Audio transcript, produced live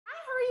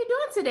you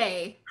doing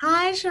today?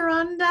 Hi,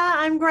 Sharonda.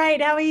 I'm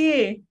great. How are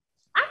you?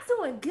 I'm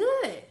doing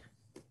good.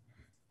 Doing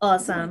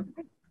Awesome.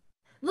 great.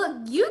 Look,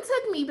 you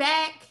took me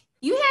back.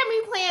 You had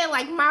me playing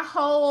like my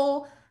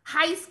whole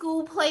high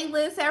school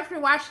playlist after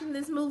watching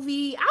this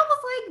movie. I was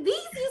like, these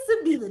used to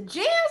be the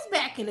jams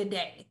back in the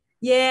day.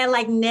 Yeah,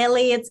 like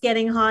Nelly, it's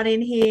getting hot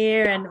in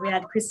here, and we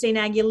had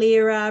Christina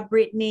Aguilera,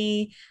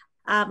 Britney,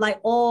 like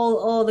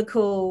all the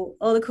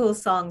cool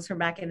songs from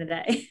back in the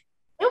day.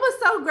 It was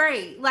so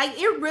great. Like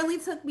it really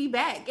took me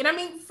back. And I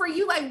mean, for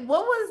you, like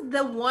what was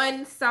the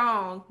one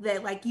song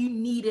that like you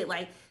needed?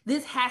 Like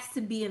this has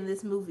to be in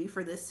this movie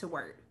for this to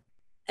work.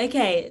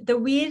 Okay,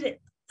 we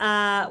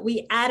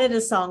added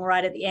a song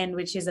right at the end,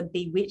 which is a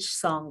Bewitched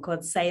song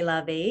called "C'est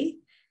La Vie."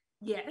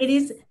 Yes. It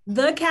is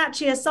the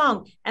catchiest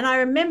song. And I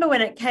remember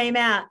when it came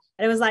out,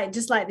 and it was like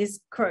just like this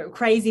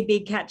crazy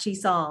big catchy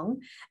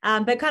song,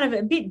 but kind of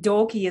a bit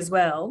dorky as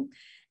well.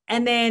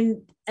 And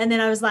then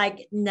I was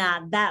like, nah,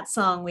 that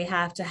song we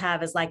have to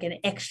have as like an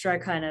extra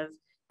kind of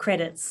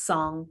credits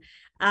song.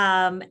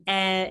 And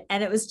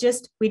it was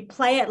just we'd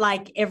play it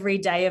like every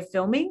day of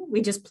filming.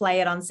 We just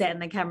play it on set,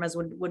 and the cameras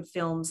would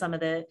film some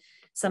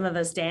of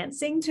us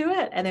dancing to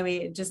it, and then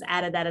we just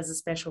added that as a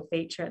special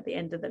feature at the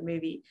end of the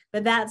movie.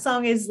 But that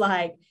song is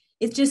like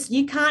it's just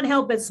you can't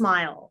help but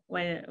smile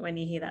when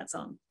you hear that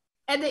song.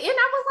 At the end,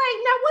 I was like,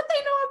 now what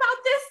they know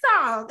about this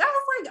song? I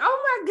was like, oh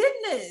my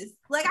goodness.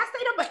 Like I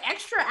stayed up an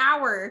extra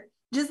hour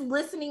just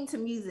listening to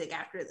music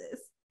after this.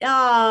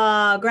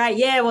 Oh, great.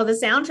 Yeah, well the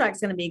soundtrack's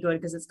going to be good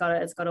because it's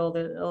got all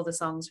the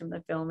songs from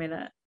the film in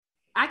it.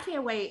 I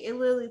can't wait. It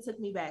literally took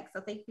me back.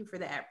 So thank you for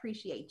that. I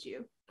appreciate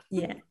you.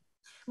 Yeah.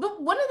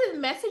 But one of the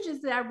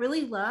messages that I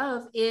really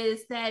love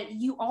is that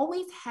you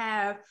always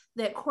have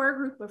that core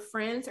group of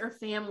friends or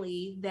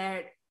family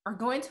that are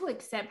going to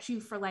accept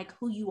you for like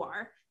who you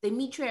are. They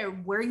meet you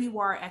at where you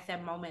are at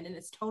that moment, and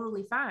it's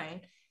totally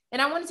fine.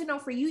 And I wanted to know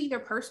for you, either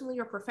personally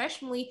or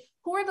professionally,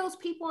 who are those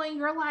people in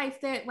your life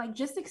that like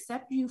just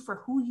accept you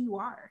for who you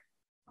are?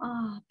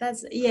 Oh,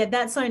 that's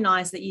so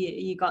nice that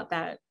you got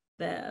that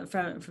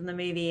from the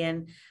movie.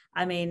 And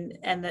I mean,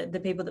 and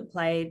the people that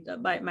played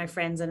my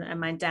friends and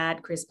my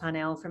dad, Chris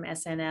Parnell from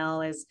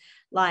SNL, is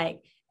like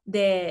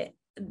they're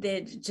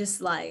they're just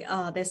like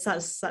they're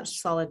such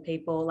solid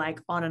people, like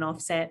on and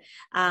off set.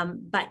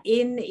 But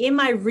in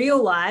my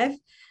real life,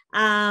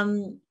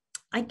 um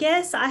I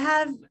guess I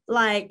have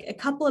like a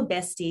couple of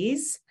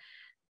besties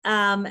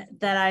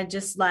that I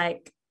just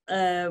like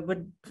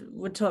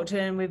would talk to,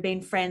 and we've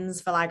been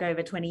friends for like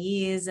over 20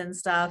 years and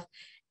stuff.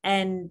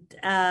 And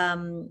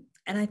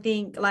I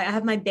think like I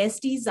have my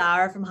bestie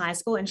Zara from high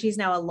school, and she's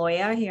now a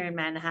lawyer here in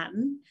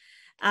Manhattan,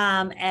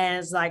 and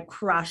is like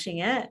crushing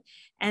it.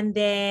 And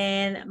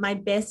then my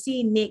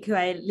bestie Nick, who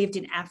I lived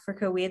in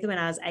Africa with when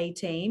I was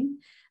 18,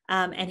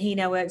 and he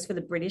now works for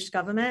the British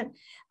government.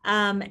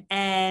 And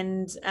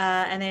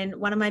then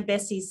one of my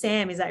besties,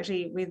 Sam, is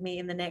actually with me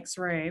in the next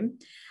room.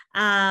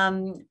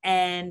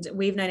 And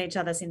we've known each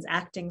other since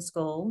acting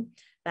school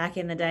back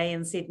in the day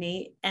in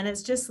Sydney. And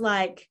it's just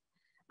like,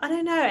 I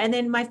don't know. And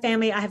then my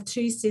family, I have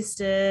two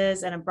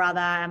sisters and a brother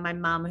and my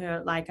mum who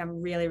are like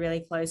I'm really, really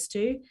close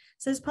to.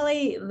 So it's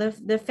probably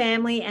the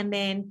family, and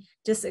then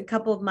just a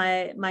couple of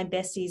my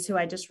besties who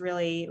I just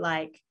really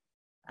like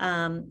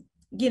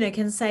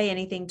can say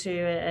anything to,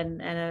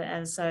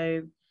 and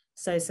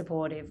so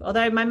supportive.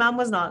 Although my mum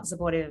was not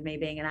supportive of me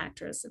being an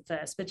actress at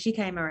first, but she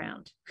came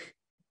around.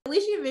 At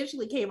least you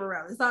eventually came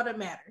around. It's all that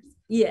matters.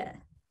 Yeah.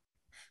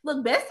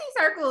 Look, Bestie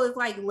Circle is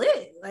like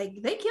lit.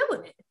 Like they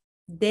killing it.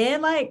 They're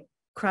like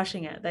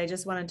crushing it. They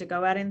just wanted to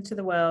go out into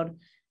the world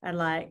and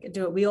like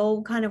do it. We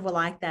all kind of were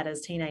like that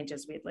as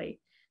teenagers, weirdly.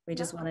 We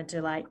just Yep. wanted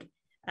to like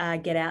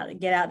get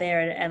out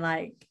there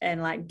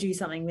and do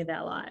something with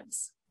our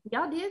lives.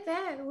 Y'all did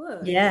that.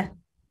 Look. Yeah.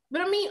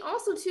 But I mean,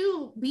 also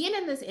too, being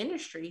in this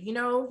industry,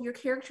 your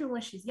character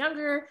when she's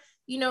younger,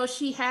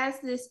 she has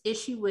this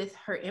issue with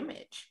her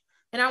image.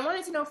 And I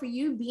wanted to know for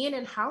you being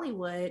in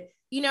Hollywood,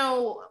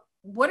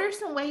 what are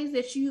some ways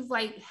that you've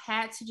like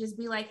had to just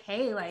be like,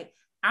 hey, like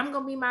I'm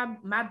gonna be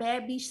my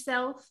bad beach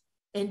self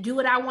and do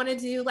what I want to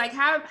do? Like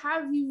how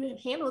have you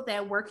handled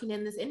that working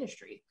in this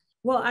industry?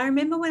 Well, I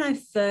remember when I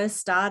first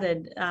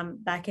started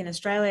back in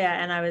Australia,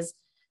 and I was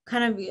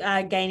kind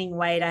of gaining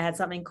weight. I had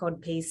something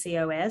called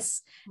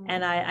PCOS,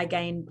 and I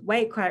gained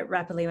weight quite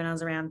rapidly when I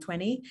was around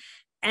 20.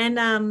 And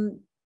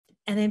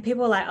then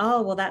people were like,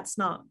 oh, well, that's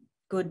not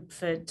good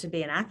for to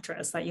be an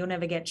actress. Like you'll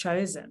never get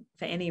chosen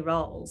for any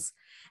roles.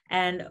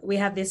 And we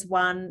have this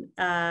one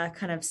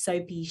kind of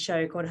soapy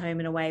show called Home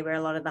and Away, where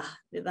a lot of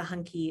the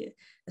hunky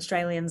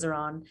Australians are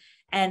on,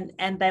 and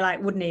they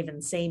like wouldn't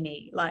even see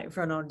me like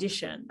for an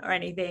audition or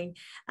anything,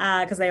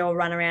 because they all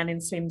run around in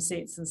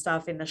swimsuits and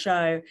stuff in the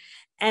show.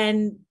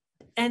 And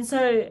and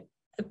so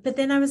but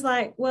then I was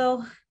like,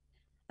 well,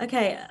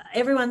 okay,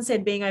 everyone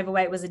said being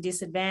overweight was a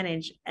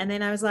disadvantage. And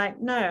then I was like,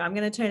 no, I'm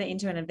going to turn it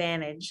into an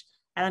advantage.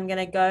 And I'm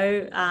going to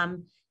go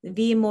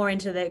veer more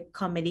into the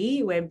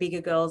comedy where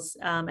bigger girls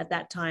at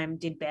that time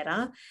did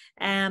better.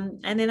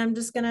 And then I'm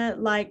just going to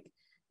like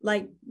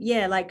like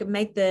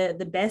make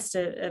the best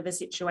of a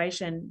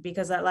situation,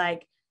 because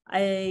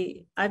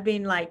I've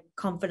been like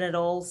confident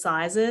all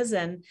sizes,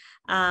 and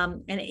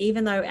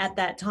even though at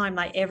that time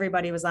like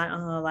everybody was like,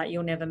 oh, like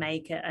you'll never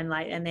make it, and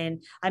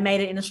then I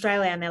made it in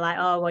Australia and they're like,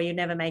 oh well, you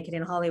never make it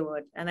in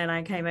Hollywood, and then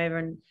I came over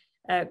and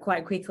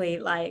quite quickly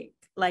like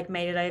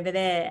made it over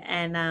there.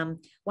 And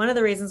one of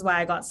the reasons why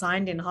I got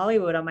signed in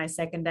Hollywood on my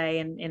second day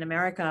in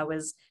America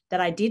was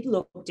that I did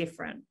look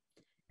different.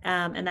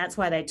 And that's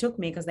why they took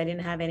me, because they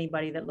didn't have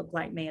anybody that looked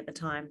like me at the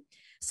time.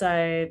 So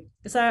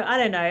I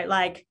don't know,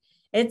 like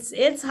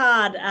it's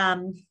hard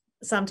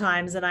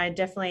sometimes, and I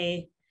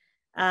definitely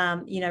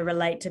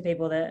relate to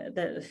people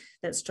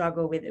that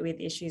struggle with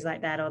issues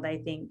like that, or they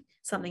think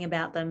something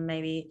about them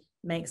maybe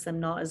makes them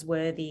not as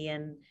worthy,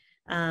 and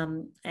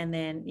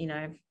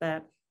then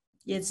but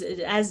it's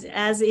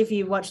as if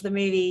you watch the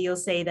movie, you'll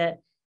see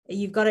that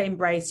you've got to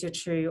embrace your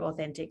true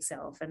authentic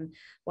self, and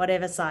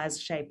whatever size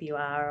shape you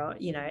are, or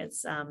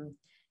it's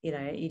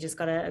you just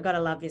gotta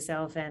love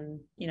yourself, and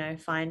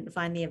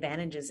find the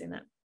advantages in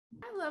it.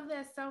 I love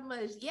that so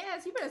much.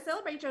 Yes, you better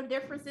celebrate your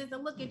differences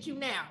and look at you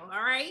now.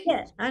 All right.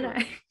 Yeah, I know.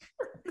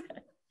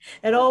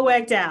 It all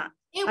worked out.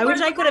 I wish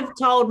I could have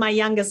told my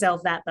younger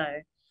self that,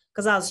 though,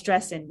 because I was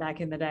stressing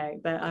back in the day.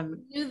 But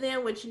you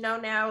then, what you know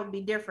now, would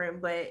be different.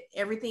 But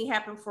everything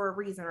happened for a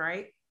reason,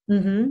 right?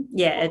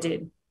 Yeah, it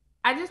did.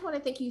 I just want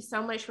to thank you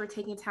so much for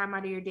taking time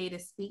out of your day to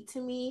speak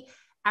to me.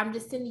 I'm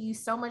just sending you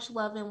so much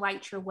love and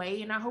light your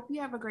way, and I hope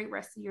you have a great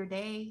rest of your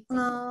day.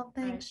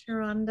 Thanks,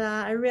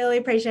 Sharonda. I really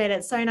appreciate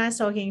it. So nice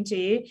talking to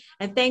you,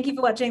 and thank you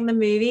for watching the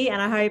movie. And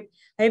I hope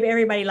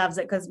everybody loves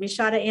it, because we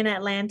shot it in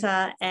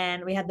Atlanta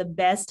and we had the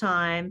best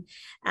time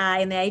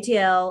in the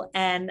ATL,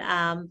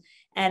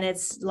 and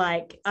it's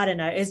like, I don't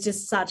know, it's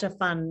just such a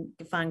fun,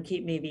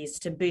 cute movies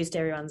to boost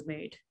everyone's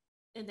mood.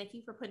 And thank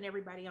you for putting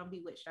everybody on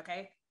Bewitched.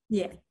 Okay.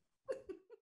 Yeah.